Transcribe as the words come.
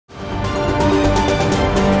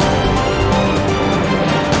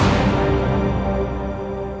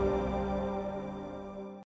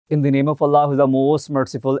In the name of Allah, who is the most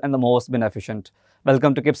merciful and the most beneficent.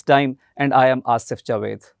 Welcome to KIPS Time and I am Asif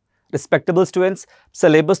Javed. Respectable students,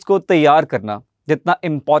 syllabus को तैयार करना जितना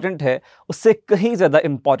important है उससे कहीं ज़्यादा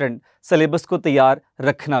important syllabus को तैयार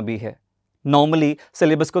रखना भी है। नॉर्मली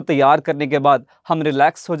सिलेबस को तैयार करने के बाद हम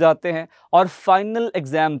रिलैक्स हो जाते हैं और फाइनल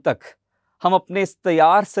एग्ज़ाम तक हम अपने इस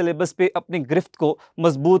तैयार सिलेबस पे अपनी गिरफ्त को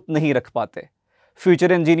मजबूत नहीं रख पाते।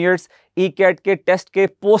 फ्यूचर इंजीनियर्स ECAT के टेस्ट के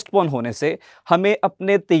पोस्टपोन होने से हमें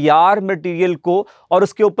अपने तैयार मटेरियल को और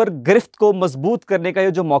उसके ऊपर गिरफ्त को मजबूत करने का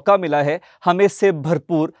ये जो मौका मिला है, हमें इससे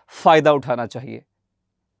भरपूर फ़ायदा उठाना चाहिए।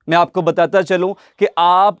 मैं आपको बताता चलूं कि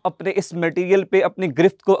आप अपने इस मटेरियल पे अपनी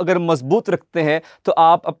गिरफ्त को अगर मजबूत रखते हैं तो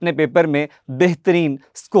आप अपने पेपर में बेहतरीन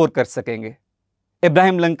स्कोर कर सकेंगे।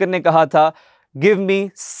 इब्राहिम लिंकन ने कहा था, give me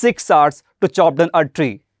 6 hours to chop down a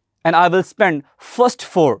tree and I will spend first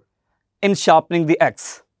 4 in sharpening the axe.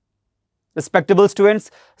 Respectable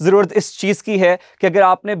students, ज़रूरत इस चीज़ की है कि अगर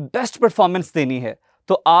आपने बेस्ट परफॉर्मेंस देनी है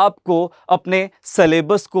तो आपको अपने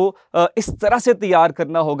सिलेबस को इस तरह से तैयार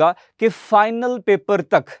करना होगा कि फाइनल पेपर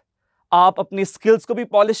तक आप अपनी स्किल्स को भी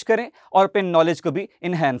पॉलिश करें और अपने नॉलेज को भी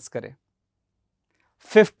इन्हेंस करें।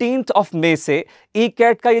 15 मई से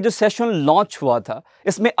ECAT का ये जो सेशन लॉन्च हुआ था,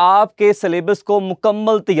 इसमें आपके सिलेबस को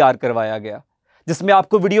मुकम्मल तैयार करवाया गया, जिसमें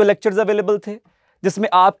आपको वीडियो लेक्चर्स अवेलेबल थे, जिसमें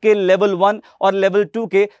आपके लेवल 1 और लेवल 2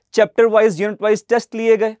 के chapter wise unit wise test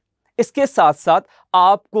लिए गए। इसके साथ साथ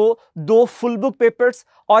आपको 2 फुल बुक पेपर्स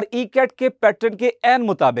और ECAT के पैटर्न के एन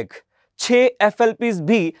मुताबिक 6 FLPs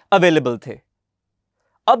भी अवेलेबल थे।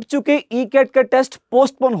 अब चूंकि ECAT का टेस्ट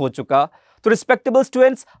पोस्टपोन हो चुका, तो रिस्पेक्टेबल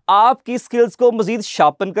स्टूडेंट्स, आपकी स्किल्स को मजीद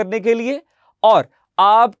शार्पन करने के लिए और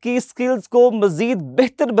आपकी स्किल्स को मजीद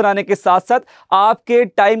बेहतर बनाने के साथ साथ आपके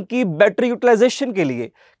टाइम की बेटर यूटिलाइजेशन के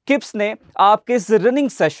लिए किप्स ने आपके इस रनिंग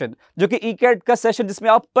सेशन, जो कि ECAT का सेशन जिसमें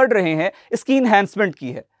आप पढ़ रहे हैं, इसकी इन्हेंसमेंट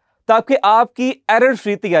की है ताकि आपकी एरर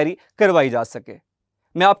फ्री तैयारी करवाई जा सके।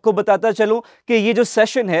 मैं आपको बताता चलूं कि ये जो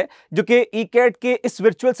सेशन है, जो कि ECAT के इस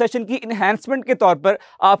वर्चुअल सेशन की इन्हेंसमेंट के तौर पर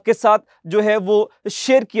आपके साथ जो है वो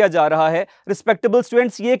शेयर किया जा रहा है। रिस्पेक्टेबल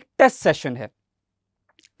स्टूडेंट्स, ये एक टेस्ट सेशन है।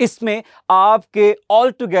 इसमें आपके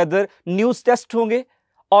ऑल टुगेदर न्यूज़ टेस्ट होंगे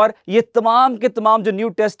और ये तमाम के तमाम जो न्यू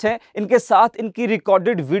टेस्ट हैं, इनके साथ इनकी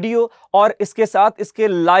रिकॉर्डेड वीडियो और इसके साथ इसके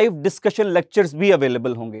लाइव डिस्कशन लेक्चर्स भी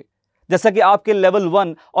अवेलेबल होंगे। जैसा कि आपके लेवल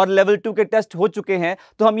 1 और लेवल 2 के टेस्ट हो चुके हैं,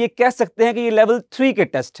 तो हम ये कह सकते हैं कि ये लेवल 3 के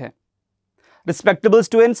टेस्ट हैं। रिस्पेक्टेबल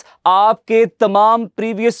स्टूडेंट्स, आपके तमाम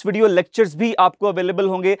प्रीवियस वीडियो लेक्चर्स भी आपको अवेलेबल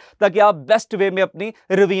होंगे ताकि आप बेस्ट वे में अपनी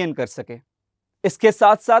रिवीजन कर सकें। इसके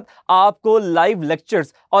साथ साथ आपको लाइव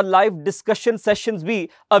लेक्चर्स और लाइव डिस्कशन सेशंस भी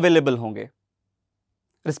अवेलेबल होंगे।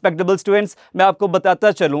 रिस्पेक्टेबल स्टूडेंट्स, मैं आपको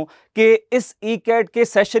बताता चलूं कि इस ECAT के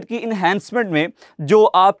सेशन की इन्हेंसमेंट में जो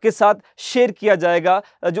आपके साथ शेयर किया जाएगा,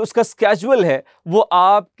 जो उसका स्केजुअल है, वो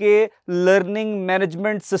आपके लर्निंग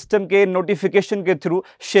मैनेजमेंट सिस्टम के नोटिफिकेशन के थ्रू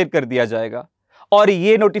शेयर कर दिया जाएगा और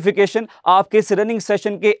ये नोटिफिकेशन आपके इस रनिंग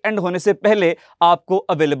सेशन के एंड होने से पहले आपको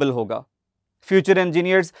अवेलेबल होगा। फ्यूचर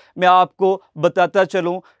इंजीनियर्स, मैं आपको बताता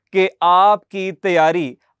चलूं कि आपकी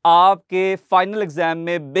तैयारी आपके फाइनल एग्जाम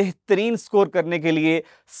में बेहतरीन स्कोर करने के लिए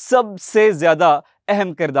सबसे ज्यादा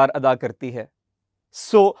अहम किरदार अदा करती है।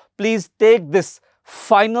 So please take this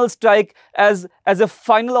final strike as a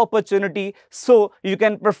final opportunity so you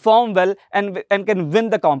can perform well and can win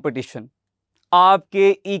the competition.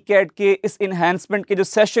 आपके ECAT के इस इन्हेंसमेंट के जो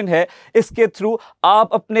सेशन है, इसके थ्रू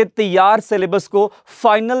आप अपने तैयार सिलेबस को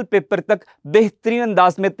फाइनल पेपर तक बेहतरीन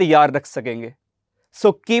अंदाज में तैयार रख सकेंगे।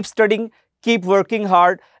 So keep studying, keep working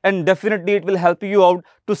hard, and definitely it will help you out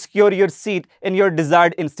to secure your seat in your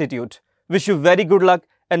desired institute. Wish you very good luck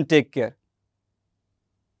and take care.